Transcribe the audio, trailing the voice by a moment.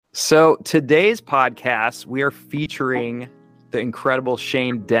So today's podcast, we are featuring the incredible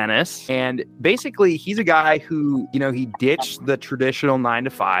Shane Dennis. And basically, he's a guy who, he ditched the traditional 9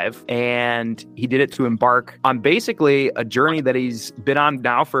 to 5 and he did it to embark on basically a journey that he's been on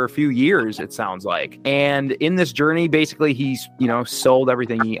now for a few years, it sounds like. And in this journey, basically, he's, sold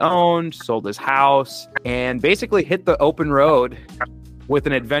everything he owned, sold his house, and basically hit the open road with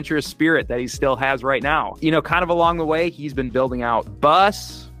an adventurous spirit that he still has right now. Kind of along the way, he's been building out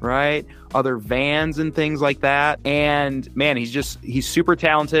bus, right? Other vans and things like that. And man, he's super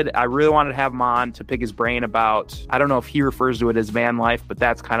talented. I really wanted to have him on to pick his brain about, I don't know if he refers to it as van life, but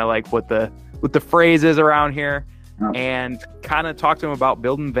that's kind of like what the phrase is around here, and kind of talk to him about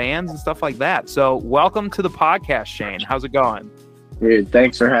building vans and stuff like that. So welcome to the podcast, Shane. How's it going? Dude,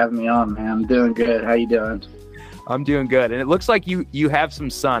 thanks for having me on, man. I'm doing good. How you doing? I'm doing good. And it looks like you have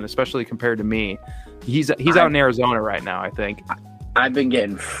some sun, especially compared to me. He's out in Arizona right now, I think. I've been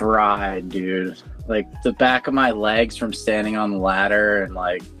getting fried, dude. Like the back of my legs from standing on the ladder and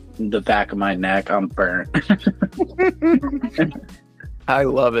like the back of my neck, I'm burnt. I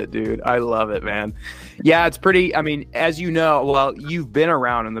love it, dude. I love it, man. Yeah, it's pretty. I mean, as you know, well, you've been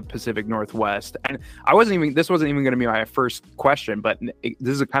around in the Pacific Northwest, and this wasn't even going to be my first question, but this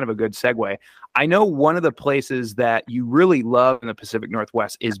is a kind of a good segue. I know one of the places that you really love in the Pacific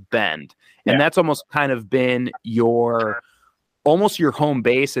Northwest is Bend, and that's almost kind of been your home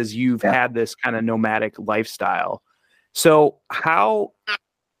base as you've had this kind of nomadic lifestyle. So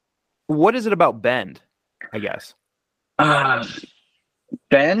what is it about Bend, I guess?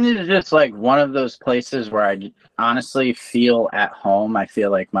 Bend is just like one of those places where I honestly feel at home. I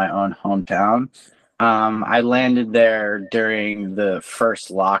feel like my own hometown. I landed there during the first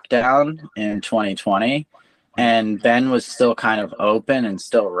lockdown in 2020, and Bend was still kind of open and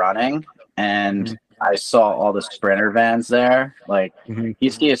still running. And I saw all the Sprinter vans there. Like you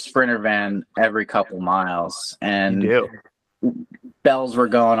see a Sprinter van every couple miles, and bells were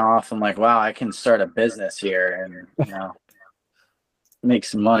going off. I'm like, wow, I can start a business here and make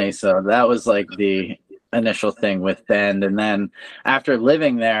some money. So that was like the initial thing with Bend. And then after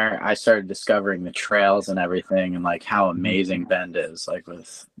living there, I started discovering the trails and everything, and like how amazing Bend is, like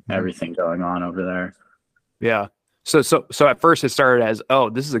with everything going on over there. Yeah. So at first it started as, oh,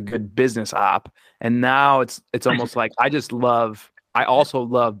 this is a good business op. And now it's almost like I also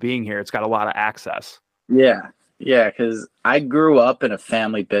love being here. It's got a lot of access. Yeah. Yeah. Cause I grew up in a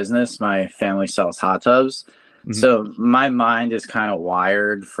family business. My family sells hot tubs. So my mind is kind of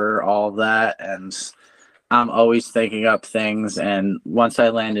wired for all of that. And I'm always thinking up things. And once I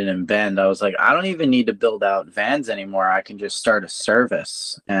landed in Bend, I was like, I don't even need to build out vans anymore. I can just start a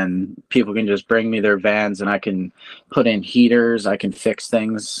service and people can just bring me their vans and I can put in heaters. I can fix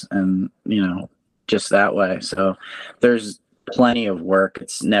things and, just that way. So there's plenty of work.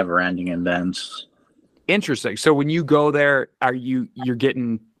 It's never ending in Bend. Interesting. So when you go there, you're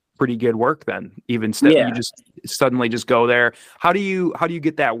getting pretty good work then, even still? You just suddenly just go there. How do you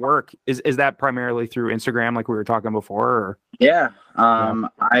get that work? Is that primarily through Instagram like we were talking before? Or? Yeah.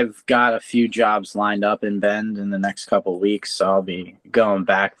 I've got a few jobs lined up in Bend in the next couple of weeks, so I'll be going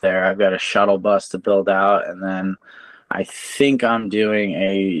back there. I've got a shuttle bus to build out, and then I think I'm doing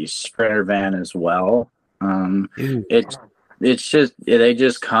a Sprinter van as well. It's just, they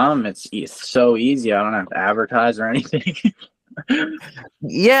just come. It's so easy. I don't have to advertise or anything.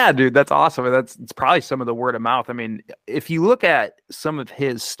 Yeah, dude, that's awesome. It's probably some of the word of mouth. I mean, if you look at some of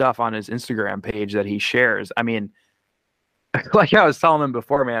his stuff on his Instagram page that he shares, I mean, like I was telling him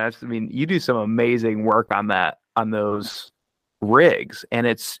before, man, you do some amazing work on those rigs, and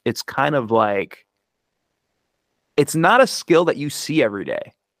it's kind of like, it's not a skill that you see every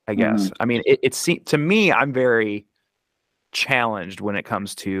day, I guess. I mean, to me, I'm very challenged when it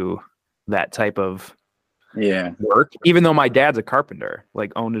comes to that type of work, even though my dad's a carpenter,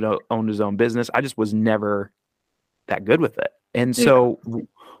 like owned his own business. I just was never that good with it. And so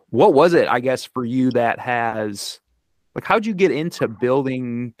what was it, I guess, for you that has, like, how'd you get into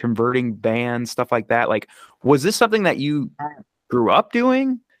converting vans, stuff like that? Like, was this something that you grew up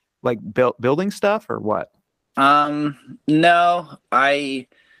doing, like building stuff, or what? No, I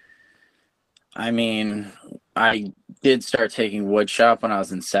mean, I did start taking wood shop when I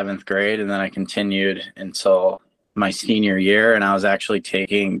was in 7th grade, and then I continued until my senior year, and I was actually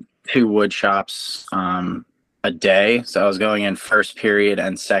taking 2 wood shops a day. So I was going in first period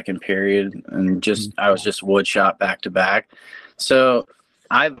and second period, and I was just wood shop back to back. So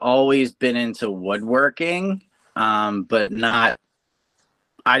I've always been into woodworking, but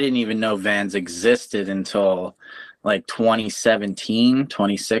I didn't even know vans existed until like 2017,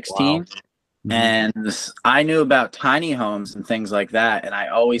 2016. And I knew about tiny homes and things like that, and I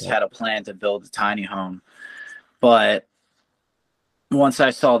always had a plan to build a tiny home. But once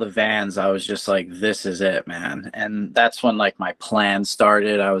I saw the vans, I was just like, this is it, man. And that's when like my plan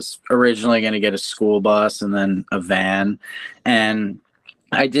started. I was originally going to get a school bus and then a van. And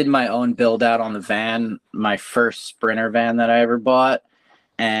I did my own build out on the van, my first Sprinter van that I ever bought.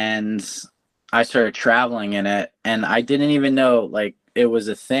 And I started traveling in it, and I didn't even know like it was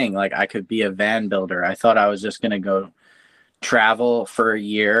a thing. Like I could be a van builder. I thought I was just going to go travel for a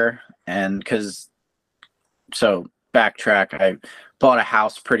year. And so backtrack, I bought a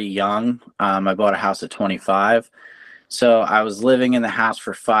house pretty young. I bought a house at 25. So I was living in the house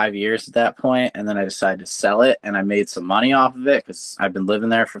for 5 years at that point, and then I decided to sell it, and I made some money off of it because I've been living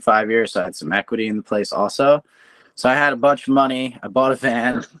there for 5 years. So I had some equity in the place also. So I had a bunch of money. I bought a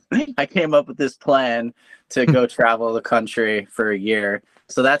van. I came up with this plan to go travel the country for a year.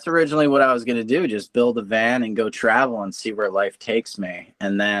 So that's originally what I was going to do, just build a van and go travel and see where life takes me.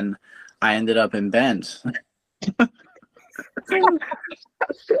 And then I ended up in Bend.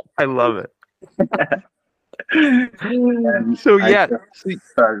 I love it. So yeah, I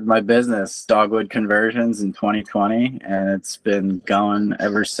started my business, Dogwood Conversions, in 2020, and it's been going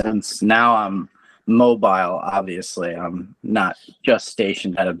ever since. Now I'm mobile, obviously. I'm not just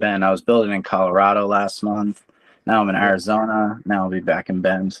stationed at a Bend. I was building in Colorado last month. Now I'm in Arizona. Now I'll be back in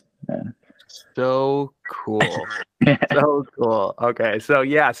Bend. Yeah. So cool. So cool. Okay. So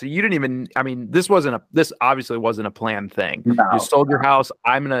yeah, so you didn't even, I mean, this obviously wasn't a planned thing. No. You sold your house.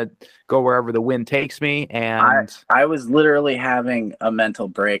 I'm going to go wherever the wind takes me. And I was literally having a mental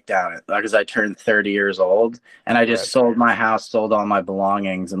breakdown because I turned 30 years old, and I just sold my house, sold all my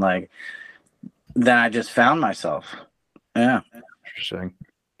belongings, and like, then I just found myself. Yeah.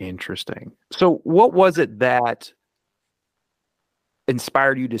 Interesting. So what was it that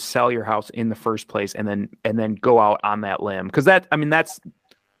inspired you to sell your house in the first place and then go out on that limb? Because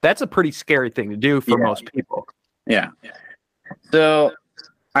that's a pretty scary thing to do for most people. Yeah. So,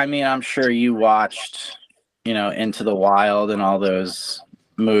 I mean, I'm sure you watched, Into the Wild and all those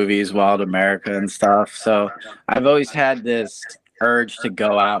movies, Wild America and stuff. So I've always had this urge to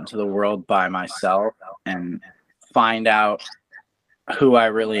go out into the world by myself and find out who I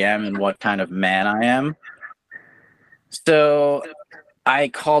really am and what kind of man I am. So I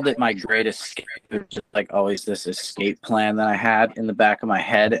called it my great escape. It was just like always this escape plan that I had in the back of my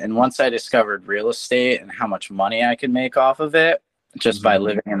head. And once I discovered real estate and how much money I could make off of it just by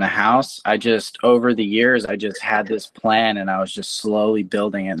living in the house, over the years, I just had this plan, and I was just slowly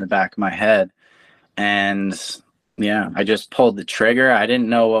building it in the back of my head. And yeah, I just pulled the trigger. I didn't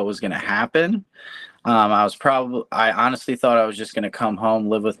know what was going to happen. I honestly thought I was just going to come home,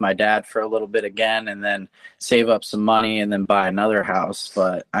 live with my dad for a little bit again, and then save up some money and then buy another house.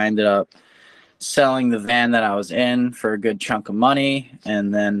 But I ended up selling the van that I was in for a good chunk of money,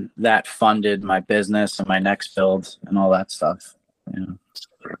 and then that funded my business and my next build and all that stuff. Yeah.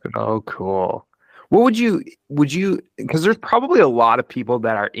 Oh, cool. What would you, because there's probably a lot of people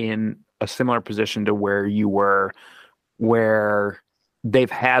that are in a similar position to where you were, where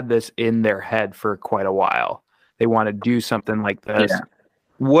they've had this in their head for quite a while. They want to do something like this. Yeah.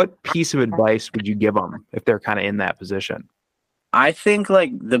 What piece of advice would you give them if they're kind of in that position? I think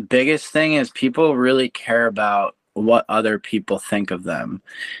like the biggest thing is people really care about what other people think of them.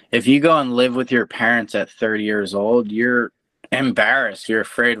 If you go and live with your parents at 30 years old, you're embarrassed. You're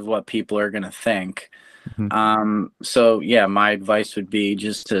afraid of what people are going to think. Mm-hmm. So yeah, my advice would be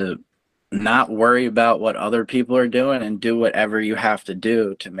just to not worry about what other people are doing and do whatever you have to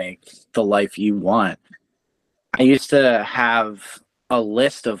do to make the life you want. I used to have a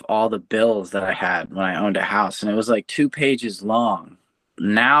list of all the bills that I had when I owned a house, and it was like 2 pages long.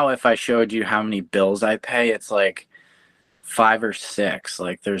 Now, if I showed you how many bills I pay, it's like 5 or 6.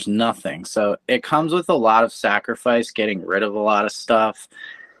 Like there's nothing. So it comes with a lot of sacrifice, getting rid of a lot of stuff.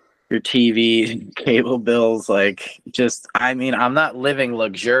 Your TV, cable bills, I'm not living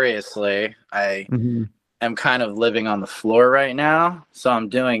luxuriously. I am kind of living on the floor right now. So I'm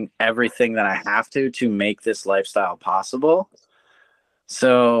doing everything that I have to make this lifestyle possible.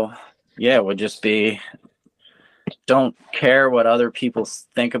 So yeah, it would just be, don't care what other people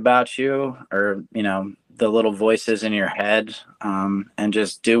think about you or, the little voices in your head, and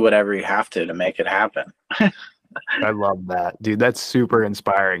just do whatever you have to make it happen. I love that, dude. That's super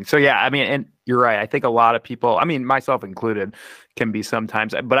inspiring. So yeah, I mean, and you're right. I think a lot of people, I mean, myself included, can be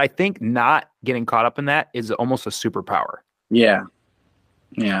sometimes, but I think not getting caught up in that is almost a superpower. Yeah.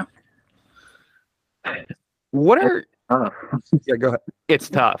 Yeah. What are, yeah, go ahead. It's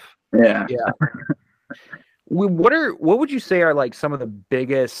tough. Yeah. Yeah. What would you say are like some of the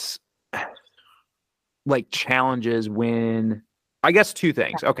biggest like challenges when, I guess two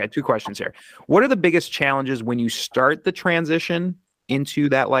things. Okay, two questions here. What are the biggest challenges when you start the transition into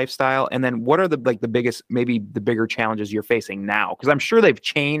that lifestyle? And then what are the like the biggest, maybe the bigger challenges you're facing now? Because I'm sure they've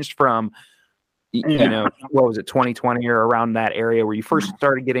changed from you know, what was it, 2020 or around that area where you first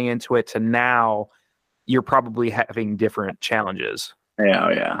started getting into it to now you're probably having different challenges.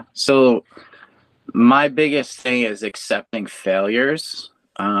 Yeah. So my biggest thing is accepting failures.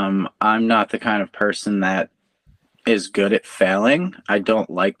 I'm not the kind of person that is good at failing. I don't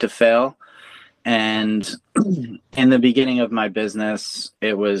like to fail. And in the beginning of my business,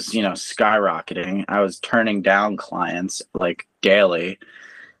 it was, you know, skyrocketing. I was turning down clients like daily.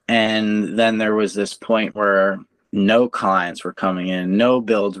 And then there was this point where no clients were coming in, no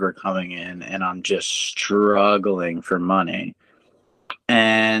builds were coming in, and I'm just struggling for money.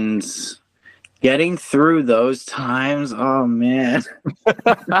 And getting through those times, oh man.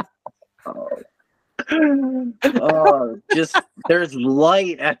 Oh, just there's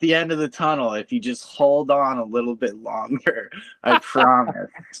light at the end of the tunnel if you just hold on a little bit longer. I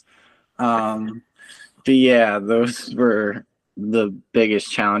promise. But yeah, those were the biggest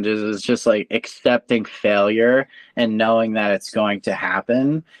challenges, is just like accepting failure and knowing that it's going to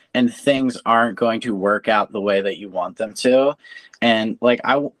happen and things aren't going to work out the way that you want them to. And like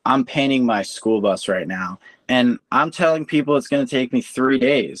I'm painting my school bus right now, and I'm telling people it's going to take me 3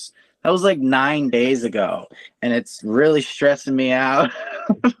 days. That was like 9 days ago, and it's really stressing me out.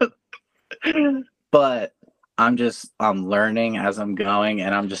 But I'm learning as I'm going,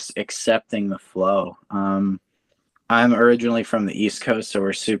 and I'm just accepting the flow. I'm originally from the East Coast, so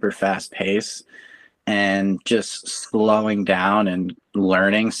we're super fast paced, and just slowing down and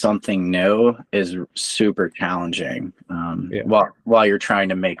learning something new is super challenging. While you're trying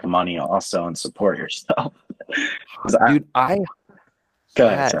to make money also and support yourself. Dude, Go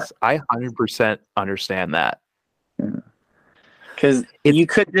ahead, yes, I 100% understand that. Because you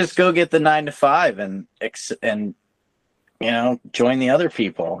could just go get the 9 to 5 and you know, join the other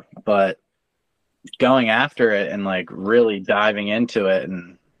people, but going after it and like really diving into it,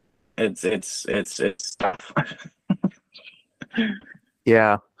 and it's tough.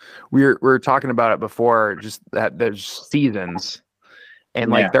 Yeah, we were talking about it before, just that there's seasons,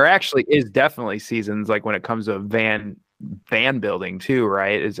 and like there actually is definitely seasons, like when it comes to van building too,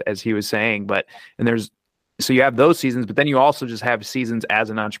 right? As he was saying, so you have those seasons, but then you also just have seasons as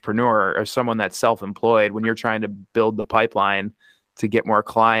an entrepreneur or someone that's self-employed when you're trying to build the pipeline to get more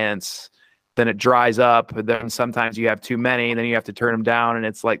clients. Then it dries up, but then sometimes you have too many, and then you have to turn them down, and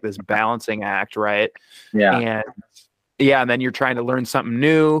it's like this balancing act, right? And then you're trying to learn something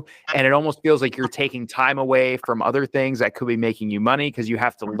new, and it almost feels like you're taking time away from other things that could be making you money because you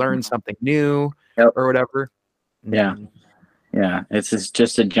have to learn something new or whatever. Yeah, it's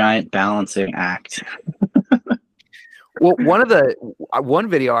just a giant balancing act. Well, one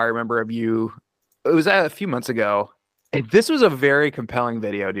video I remember of you, it was a few months ago. And this was a very compelling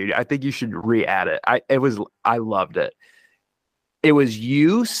video, dude. I think you should re-add it. I loved it. It was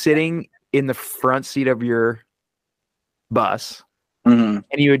you sitting in the front seat of your bus, and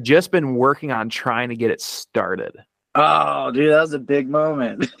you had just been working on trying to get it started. Oh, dude, that was a big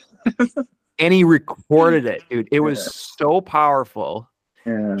moment. And he recorded it, dude. It was so powerful.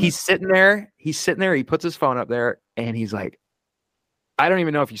 He's sitting there. He puts his phone up there, and he's like, I don't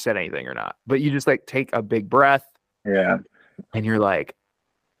even know if you said anything or not, but you just like take a big breath. And you're like,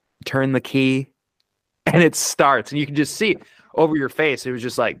 turn the key, and it starts, and you can just see over your face. It was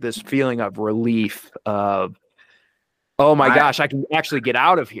just like this feeling of relief of, oh my gosh, I can actually get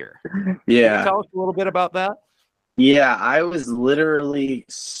out of here. Can you tell us a little bit about that? Yeah, I was literally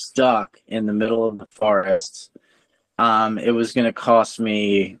stuck in the middle of the forest. It was going to cost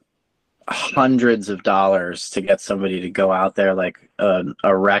me hundreds of dollars to get somebody to go out there, like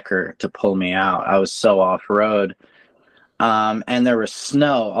a wrecker, to pull me out. I was so off-road. And there was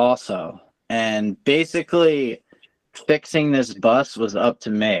snow also. And basically fixing this bus was up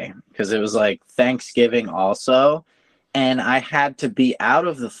to me because it was like Thanksgiving also. And I had to be out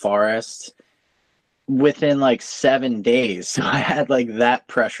of the forest within like 7 days. So I had like that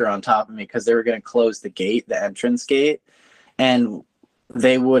pressure on top of me because they were going to close the gate, the entrance gate, and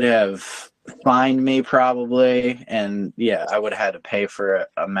they would have fined me probably. And yeah, I would have had to pay for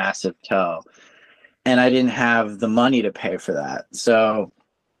a massive tow. And I didn't have the money to pay for that. So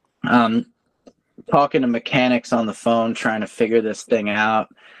talking to mechanics on the phone, trying to figure this thing out.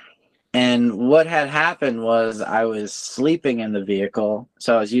 And what had happened was I was sleeping in the vehicle.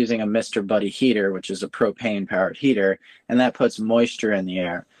 So I was using a Mr. Buddy heater, which is a propane powered heater, and that puts moisture in the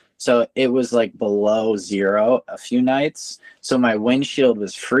air. So it was like below zero a few nights. So my windshield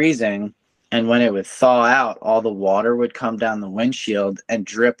was freezing, And when it would thaw out, all the water would come down the windshield and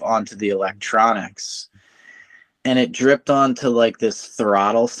drip onto the electronics. And it dripped onto like this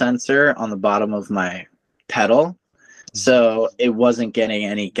throttle sensor on the bottom of my pedal. So it wasn't getting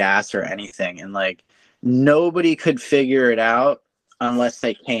any gas or anything. And like nobody could figure it out unless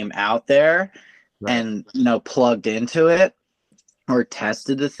they came out there Right. and, you know, plugged into it or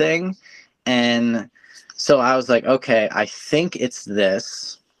tested the thing. And so I was like, okay, I think it's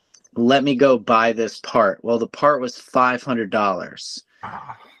this. Let me go buy this part. Well, the part was $500.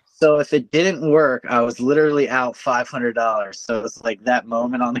 So if it didn't work, I was literally out $500. So it's like that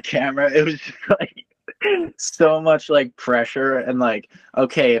moment on the camera, it was just like so much like pressure and like,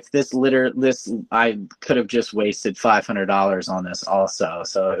 okay, if this I could have just wasted $500 on this also.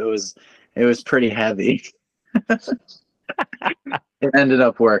 So it was pretty heavy. It ended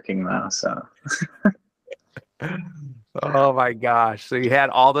up working though. So Oh my gosh. So you had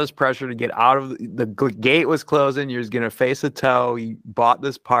all this pressure to get out of the gate was closing. You're just going to face a tow. You bought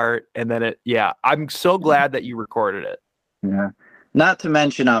this part and then I'm so glad that you recorded it. yeah. Not to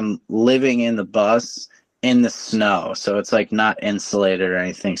mention I'm living in the bus in the snow. So it's like not insulated or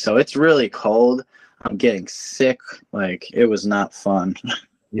anything. So it's really cold. I'm getting sick. Like it was not fun.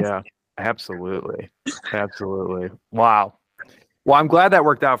 Yeah, absolutely. Absolutely. Wow. Well, I'm glad that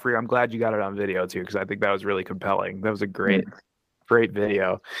worked out for you. I'm glad you got it on video too, because I think that was really compelling. That was a great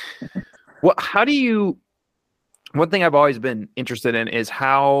video. One thing I've always been interested in is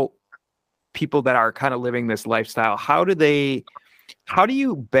how people that are kind of living this lifestyle, how do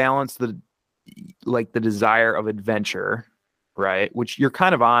you balance the desire of adventure, right? Which you're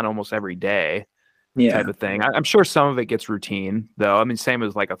kind of on almost every day type of thing. I'm sure some of it gets routine though. I mean, same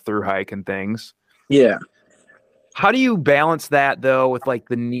as like a through hike and things. Yeah. How do you balance that though with like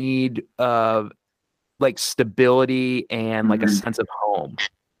the need of like stability and like a sense of home?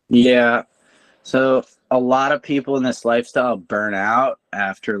 Yeah. So a lot of people in this lifestyle burn out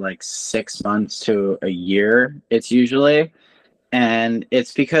after like 6 months to a year, it's usually. And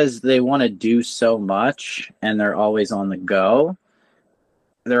it's because they want to do so much and they're always on the go.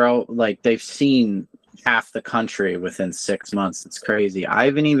 They're all like, they've seen half the country within 6 months. It's crazy. I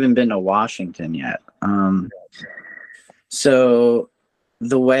haven't even been to Washington yet. So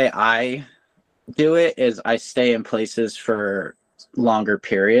the way I do it is I stay in places for longer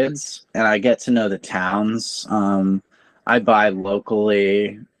periods and I get to know the towns. I buy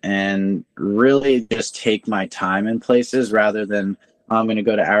locally and really just take my time in places rather than I'm going to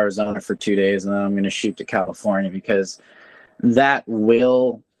go to Arizona for 2 days and then I'm going to shoot to California, because that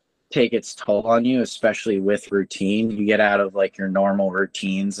will take its toll on you, especially with routine. You get out of like your normal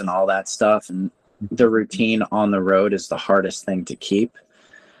routines and all that stuff, and the routine on the road is the hardest thing to keep.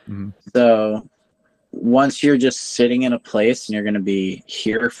 Mm-hmm. So once you're just sitting in a place and you're going to be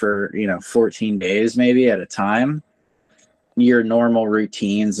here for 14 days maybe at a time, your normal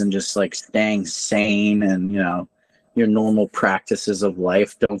routines and just like staying sane and your normal practices of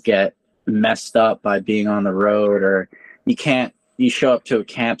life don't get messed up by being on the road, or you show up to a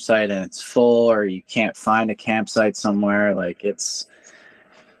campsite and it's full, or you can't find a campsite somewhere.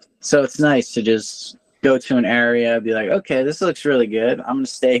 So it's nice to just go to an area, be like, okay, this looks really good, I'm going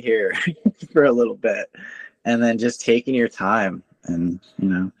to stay here for a little bit, and then just taking your time and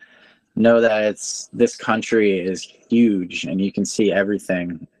know that this country is huge and you can see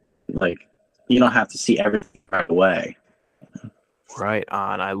everything. Like, you don't have to see everything right away. Right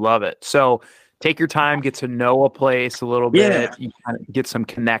on. I love it. So take your time, get to know a place a little bit. You kind of get some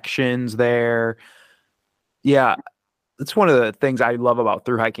connections there. Yeah. That's one of the things I love about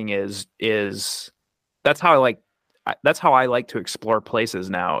through hiking is that's how I like to explore places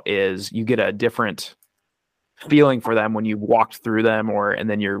now, is you get a different feeling for them when you walked through them and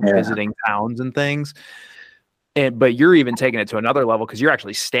then you're visiting towns and things. But you're even taking it to another level because you're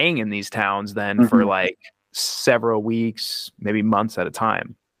actually staying in these towns then for like several weeks, maybe months at a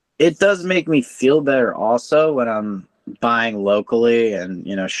time. It does make me feel better also when I'm buying locally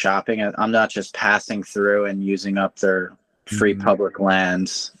and shopping. I'm not just passing through and using up their free public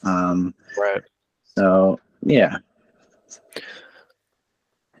lands. Right. So yeah.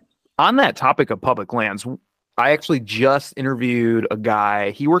 On that topic of public lands, I actually just interviewed a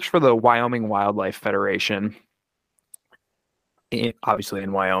guy. He works for the Wyoming Wildlife Federation, obviously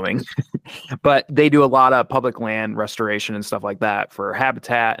in Wyoming, but they do a lot of public land restoration and stuff like that for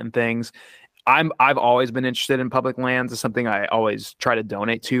habitat and things. I've always been interested in public lands. It's something I always try to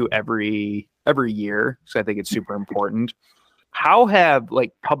donate to every year, so I think it's super important. How have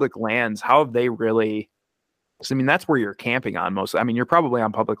like public lands? How have they really? I mean, that's where you're camping on most. I mean, you're probably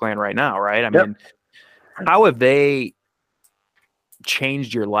on public land right now, right? I mean, how have they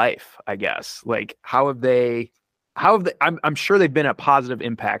changed your life, I guess? Like, I'm sure they've been a positive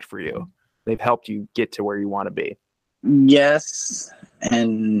impact for you. They've helped you get to where you want to be. Yes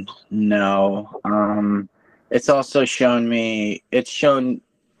and no. It's also shown me what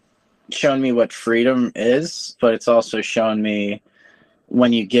freedom is, but it's also shown me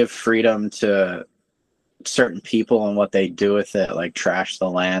when you give freedom to certain people and what they do with it, like trash the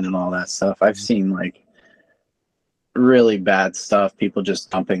land and all that stuff. I've seen like really bad stuff, people just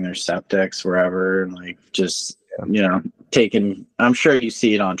dumping their septics wherever, and like just taking, I'm sure you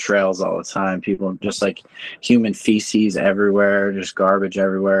see it on trails all the time, people just like human feces everywhere, just garbage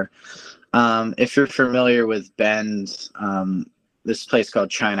everywhere. If you're familiar with Bend, this place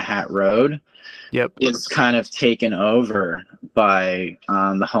called China Hat Road, yep, it's kind of taken over by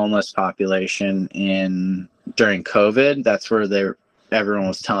the homeless population during COVID. That's where everyone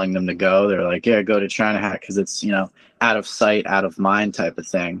was telling them to go. They're like, yeah, go to China Hat because it's, out of sight, out of mind type of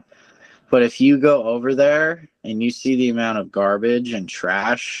thing. But if you go over there and you see the amount of garbage and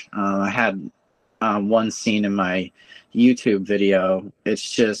trash, I had one scene in my YouTube video. It's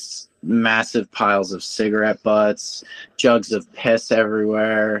just massive piles of cigarette butts, jugs of piss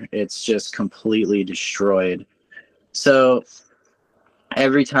everywhere. It's just completely destroyed. So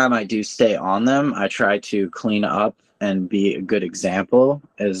every time I do stay on them, I try to clean up and be a good example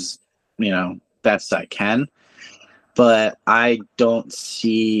as, best I can. But I don't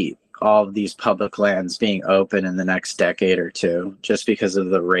see all of these public lands being open in the next decade or two, just because of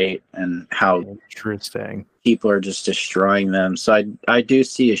the rate and how interesting people are just destroying them. So I do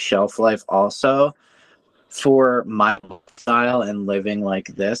see a shelf life also for my style and living like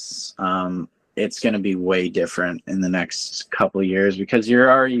this. It's going to be way different in the next couple of years because you're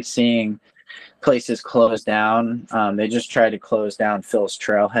already seeing places close down. They just tried to close down Phil's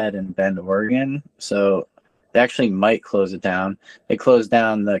Trailhead in Bend, Oregon. So they actually might close it down. They closed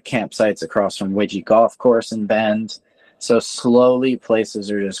down the campsites across from Widgie Golf Course in Bend. So slowly places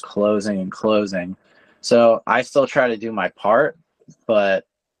are just closing and closing. So I still try to do my part, but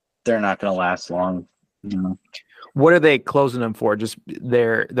they're not going to last long. What are they closing them for? Just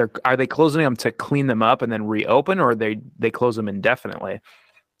are they closing them to clean them up and then reopen, or they close them indefinitely?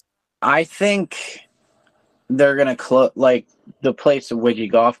 I think they're going to close, like the place at Widgie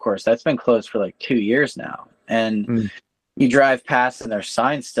Golf Course, that's been closed for like 2 years now. And you drive past and there's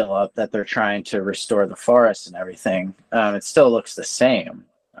signs still up that they're trying to restore the forest and everything. It still looks the same.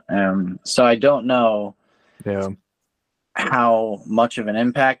 So I don't know how much of an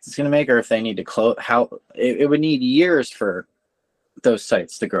impact it's going to make, or if they need to close, how it would need years for those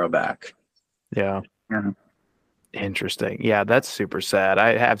sites to grow back. Yeah. Interesting. Yeah, that's super sad.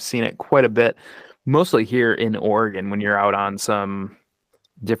 I have seen it quite a bit, mostly here in Oregon when you're out on some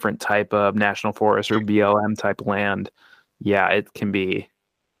different type of national forest or BLM type land. Yeah, it's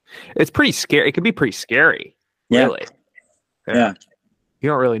pretty scary. It can be pretty scary. Really. Yeah. You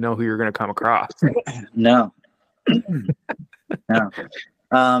don't really know who you're going to come across. No. No.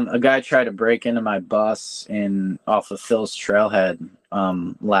 A guy tried to break into my bus off of Phil's Trailhead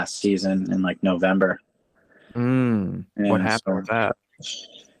last season in like November. What happened with that?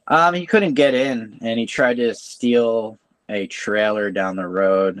 He couldn't get in, and he tried to steal a trailer down the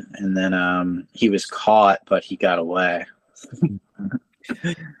road, and then he was caught, but he got away.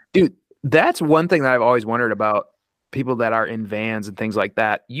 Dude, that's one thing that I've always wondered about people that are in vans and things like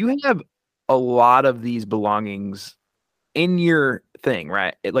that. You have a lot of these belongings in your thing,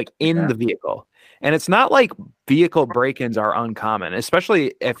 right? In the vehicle. And it's not like vehicle break-ins are uncommon,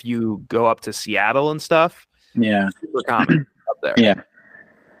 especially if you go up to Seattle and stuff. Yeah. Super common up there. Yeah.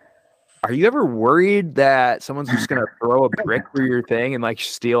 Are you ever worried that someone's just going to throw a brick through your thing and like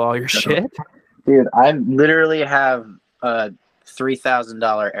steal all your shit? Dude, I literally have a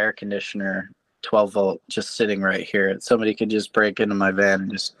 $3,000 air conditioner, 12 volt, just sitting right here. Somebody could just break into my van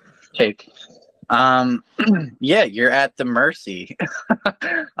and just take. Yeah, you're at the mercy.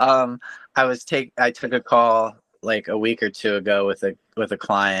 I took a call like a week or two ago with a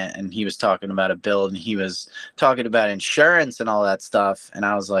client, and he was talking about a build, and he was talking about insurance and all that stuff, and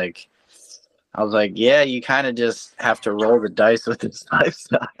I was like, yeah, you kind of just have to roll the dice with this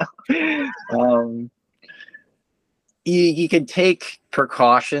lifestyle. You can take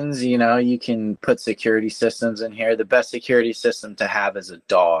precautions, you can put security systems in here. The best security system to have is a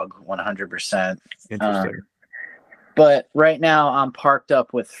dog, 100%. Interesting. But right now I'm parked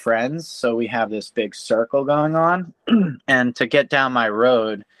up with friends, so we have this big circle going on. And to get down my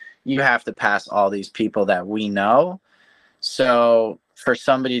road, you have to pass all these people that we know. So for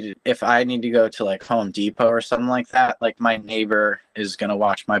somebody to, if I need to go to like Home Depot or something like that, like my neighbor is going to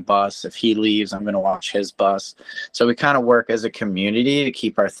watch my bus. If he leaves, I'm going to watch his bus. So we kind of work as a community to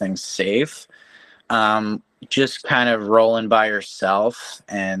keep our things safe. Just kind of rolling by yourself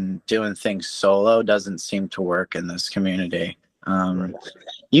and doing things solo doesn't seem to work in this community.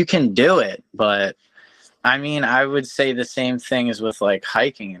 You can do it, but I mean, I would say the same thing as with like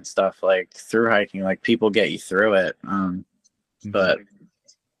hiking and stuff, like through hiking, like people get you through it. But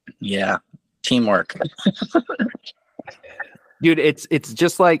yeah, teamwork. Dude, it's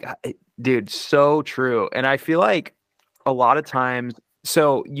just like, dude, so true. And I feel like a lot of times,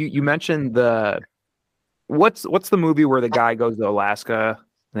 so you mentioned what's the movie where the guy goes to Alaska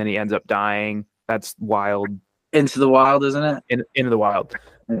and then he ends up dying? That's wild. Into the Wild, isn't it? Into the Wild.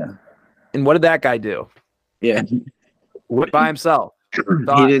 Yeah. And what did that guy do? Yeah. By himself.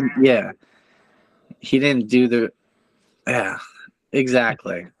 He didn't. Yeah. He didn't do the. Yeah.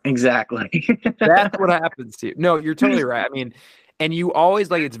 Exactly. That's what happens to you. No, you're totally right. I mean, and you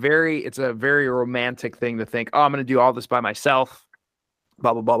always like, it's a very romantic thing to think, oh, I'm going to do all this by myself,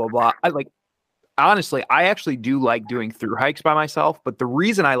 blah, blah, blah, blah, blah. Honestly, I actually do like doing through hikes by myself, but the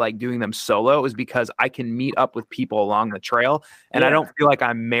reason I like doing them solo is because I can meet up with people along the trail, and I don't feel like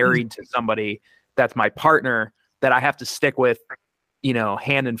I'm married to somebody that's my partner that I have to stick with,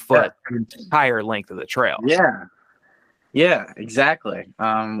 hand and foot the entire length of the trail. Yeah, exactly.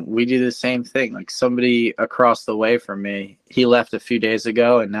 We do the same thing. Like somebody across the way from me, he left a few days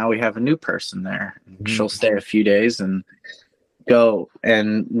ago, and now we have a new person there. She'll stay a few days and go,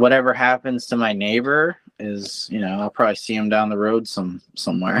 and whatever happens to my neighbor is, I'll probably see him down the road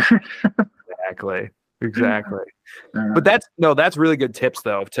somewhere. Exactly. But that's really good tips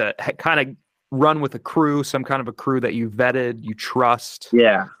though, to kind of run with a crew, some kind of a crew that you vetted, you trust.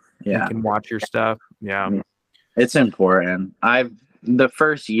 Yeah. You can watch your stuff. Yeah. It's important. The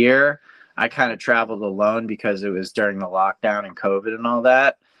first year I kind of traveled alone because it was during the lockdown and COVID and all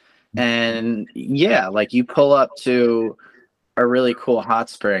that. And yeah, like you pull up to a really cool hot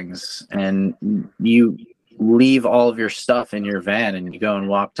springs and you leave all of your stuff in your van and you go and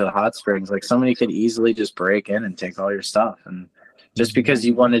walk to the hot springs. Like somebody could easily just break in and take all your stuff. And just because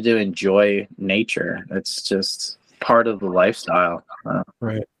you wanted to enjoy nature, it's just part of the lifestyle.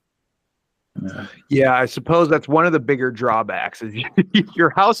 Right. Yeah, I suppose that's one of the bigger drawbacks is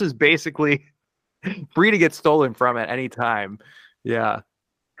your house is basically free to get stolen from at any time. Yeah.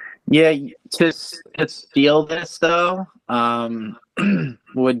 Yeah, to steal this though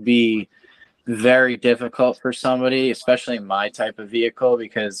would be very difficult for somebody, especially my type of vehicle,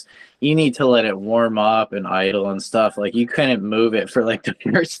 because you need to let it warm up and idle and stuff. Like you couldn't move it for like the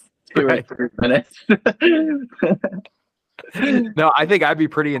first 2 or 3 minutes. No, I think I'd be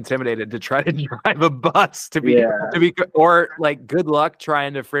pretty intimidated to try to drive a bus or like good luck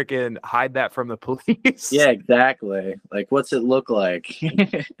trying to freaking hide that from the police. Yeah, exactly. Like what's it look like?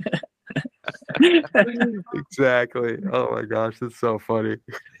 Exactly. Oh my gosh, that's so funny.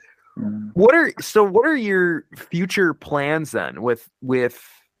 What are your future plans then with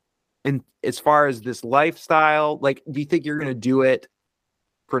as far as this lifestyle? Like, do you think you're going to do it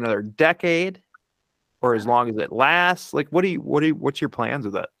for another decade or as long as it lasts? Like, what's your plans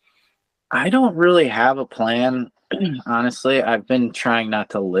with it? I don't really have a plan. Honestly, I've been trying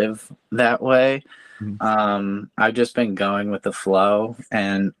not to live that way. I've just been going with the flow,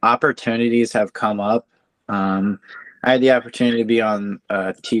 and opportunities have come up. I had the opportunity to be on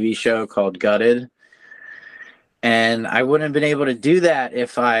a TV show called Gutted, and I wouldn't have been able to do that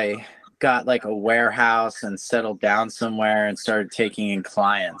if I got like a warehouse and settled down somewhere and started taking in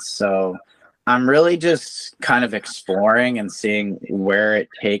clients. So I'm really just kind of exploring and seeing where it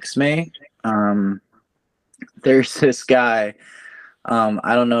takes me. There's this guy,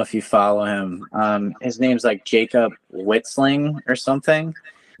 I don't know if you follow him. His name's like Jacob Witzling or something.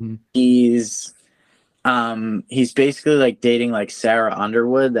 He's basically like dating like Sarah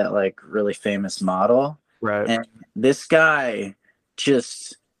Underwood, that like really famous model. Right. And this guy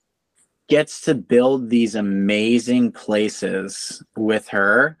just gets to build these amazing places with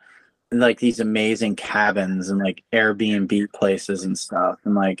her, like these amazing cabins and like Airbnb places and stuff.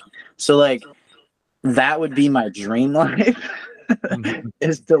 And like, so like that would be my dream life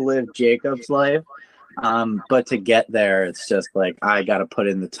is to live Jacob's life. But to get there, it's just like I got to put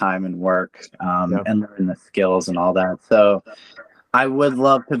in the time and work and learn the skills and all that. So I would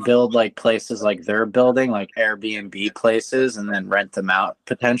love to build like places like they're building, like Airbnb places, and then rent them out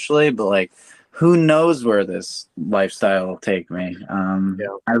potentially. But like, who knows where this lifestyle will take me?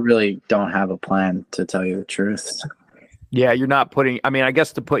 I really don't have a plan, to tell you the truth. Yeah, you're not putting. I mean, I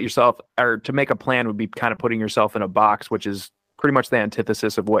guess to put yourself or to make a plan would be kind of putting yourself in a box, which is pretty much the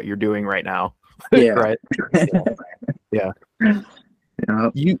antithesis of what you're doing right now. Yeah. Right. Yeah.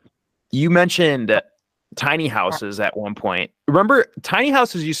 Yep. You mentioned tiny houses at one point. Remember, tiny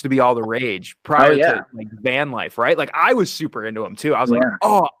houses used to be all the rage prior to like van life, right? Like I was super into them too. I was like,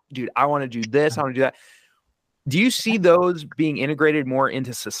 oh, dude, I want to do this. I want to do that. Do you see those being integrated more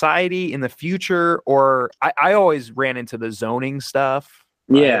into society in the future? Or I always ran into the zoning stuff.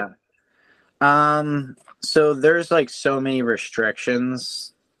 Right? Yeah. So there's like so many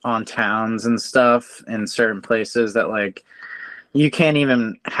restrictions on towns and stuff in certain places that like you can't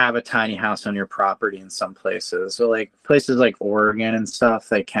even have a tiny house on your property in some places. So like places like Oregon and stuff,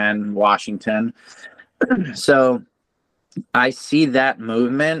 they can, Washington. So I see that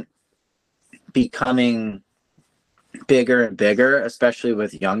movement becoming bigger and bigger, especially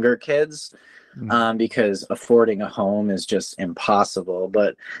with younger kids, because affording a home is just impossible.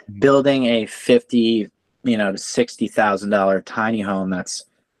 But building a $50,000, to $60,000 tiny home that's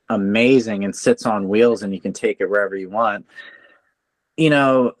amazing and sits on wheels and you can take it wherever you want.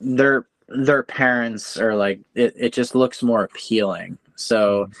 Their parents are like, it just looks more appealing.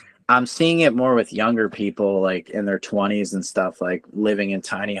 So I'm seeing it more with younger people, like in their 20s and stuff, like living in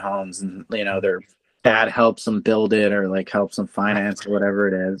tiny homes, and their dad helps them build it or like helps them finance or whatever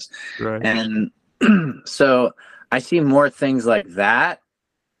it is. Right. And so I see more things like that.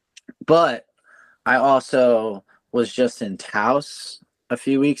 But I also was just in Taos a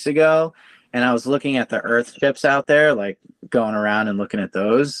few weeks ago, and I was looking at the earth ships out there, like going around and looking at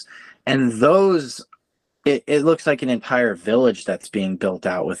those. And those, it looks like an entire village that's being built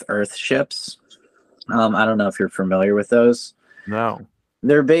out with earth ships. I don't know if you're familiar with those. No.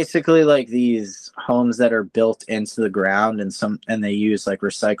 They're basically like these homes that are built into the ground, and they use like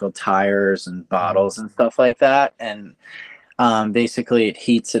recycled tires and bottles and stuff like that. And basically it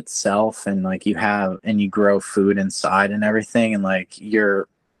heats itself, and like you grow food inside and everything, and like your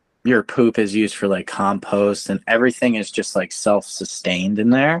poop is used for like compost, and everything is just like self-sustained in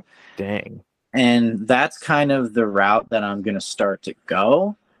there. Dang. And that's kind of the route that I'm going to start to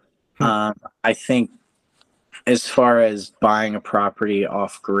go. I think as far as buying a property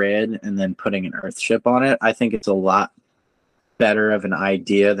off grid and then putting an earthship on it, I think it's a lot better of an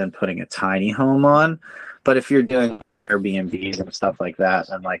idea than putting a tiny home on. But if you're doing Airbnbs and stuff like that,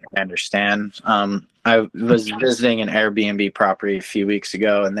 then like I understand. I was visiting an Airbnb property a few weeks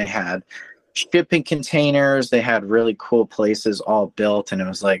ago, and they had shipping containers, they had really cool places all built, and it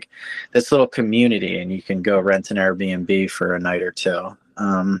was like this little community, and you can go rent an Airbnb for a night or two.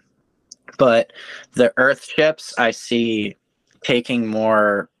 But the earth ships, I see taking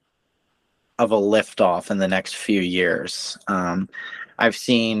more of a lift off in the next few years. I've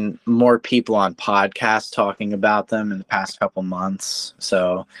seen more people on podcasts talking about them in the past couple months.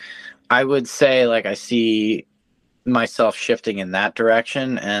 So I would say like I see myself shifting in that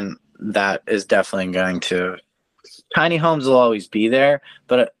direction, and that is definitely going to, tiny homes will always be there,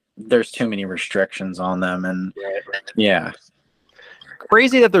 but there's too many restrictions on them. And yeah.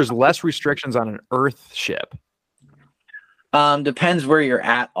 Crazy that there's less restrictions on an earth ship. Depends where you're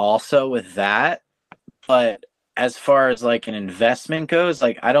at also with that. But as far as like an investment goes,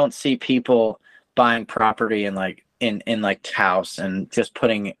 like I don't see people buying property in like like Taos and just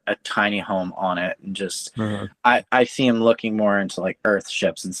putting a tiny home on it, and just I see them looking more into like earth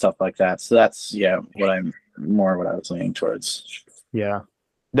ships and stuff like that. So that's what I was leaning towards. Yeah.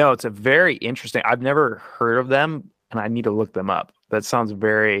 No, it's a very interesting. I've never heard of them, and I need to look them up. That sounds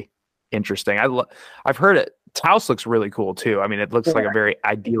very interesting. I've heard it. Taos looks really cool too. I mean, it looks like a very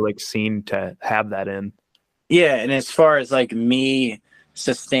idyllic scene to have that in. Yeah, and as far as like me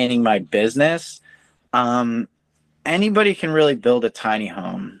sustaining my business, anybody can really build a tiny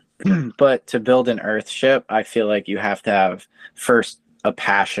home. But to build an earth ship, I feel like you have to have first a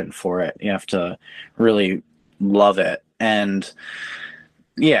passion for it. You have to really love it. And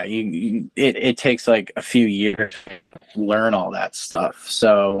yeah, it takes like a few years to learn all that stuff.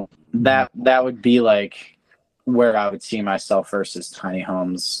 So that would be like where I would see myself versus tiny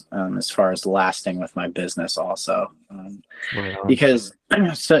homes, as far as lasting with my business also. Because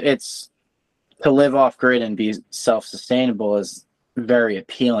so it's, to live off grid and be self-sustainable is very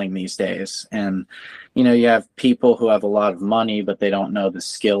appealing these days. And you have people who have a lot of money, but they don't know the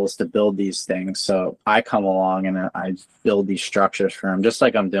skills to build these things. So I come along and I build these structures for them, just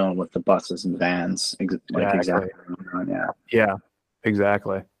like I'm doing with the buses and vans. Exactly. Yeah,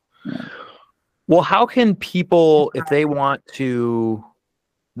 exactly. Yeah. Well, how can people, if they want to,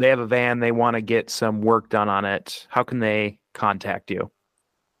 they have a van, they want to get some work done on it, how can they contact you?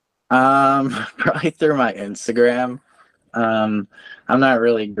 Probably through my Instagram. I'm not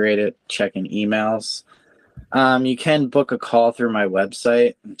really great at checking emails. You can book a call through my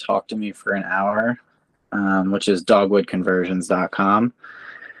website and talk to me for an hour, which is dogwoodconversions.com.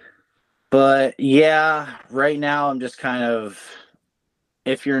 But yeah, right now I'm just kind of,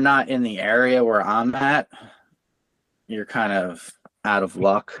 if you're not in the area where I'm at, you're kind of out of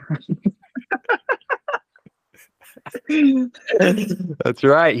luck. That's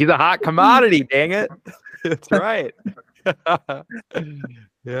right. He's a hot commodity, dang it. That's right.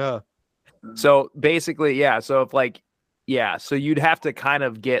 Yeah. So basically, yeah. So if like, yeah, so you'd have to kind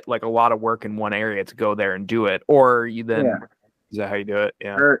of get like a lot of work in one area to go there and do it. Or you then, Yeah. is that how you do it?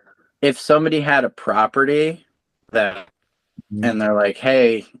 Yeah. Or if somebody had a property that, and they're like,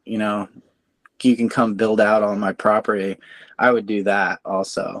 hey, you know, you can come build out on my property, I would do that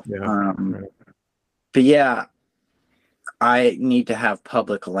also. Yeah. Right. But yeah, I need to have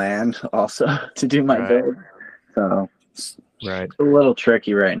public land also to do my build. So Right. it's a little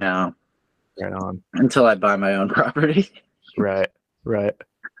tricky right now. Right on. Until I buy my own property. Right. Right.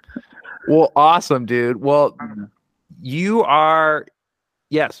 Well, awesome, dude. Well, you are,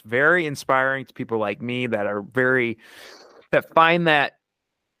 yes, very inspiring to people like me that are that find that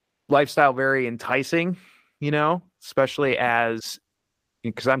lifestyle very enticing, you know, especially as,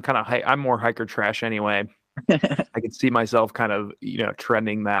 because I'm more hiker trash anyway. I could see myself kind of, you know,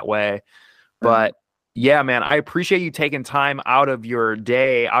 trending that way. But yeah, man, I appreciate you taking time out of your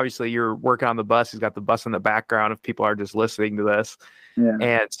day. Obviously, you're working on the bus. He's got the bus in the background if people are just listening to this. Yeah.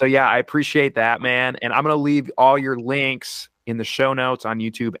 And so, yeah, I appreciate that, man. And I'm going to leave all your links in the show notes on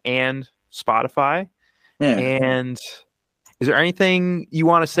YouTube and Spotify. Yeah. And is there anything you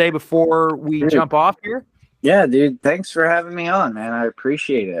want to say before we jump off here? Yeah, dude. Thanks for having me on, man. I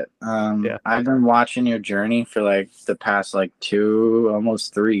appreciate it. Yeah. I've been watching your journey for like the past like 2,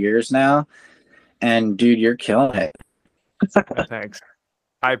 almost 3 years now. And dude, you're killing it. Thanks.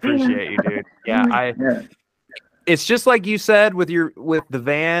 I appreciate you, dude. Yeah, it's just like you said with the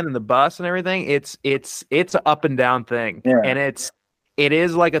van and the bus and everything. It's an up and down thing. Yeah. And it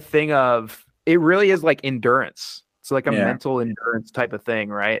is like a thing of, it really is like endurance. It's like a mental endurance type of thing,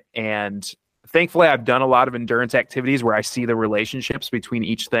 right? And thankfully I've done a lot of endurance activities where I see the relationships between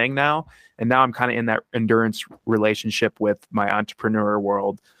each thing now. And now I'm kind of in that endurance relationship with my entrepreneur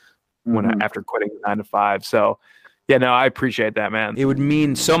world after quitting the 9 to 5. So yeah, no, I appreciate that, man. It would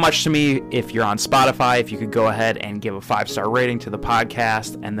mean so much to me if you're on Spotify, if you could go ahead and give a 5-star rating to the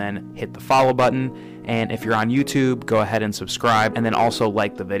podcast and then hit the follow button. And if you're on YouTube, go ahead and subscribe and then also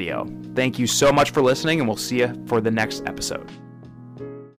like the video. Thank you so much for listening, and we'll see you for the next episode.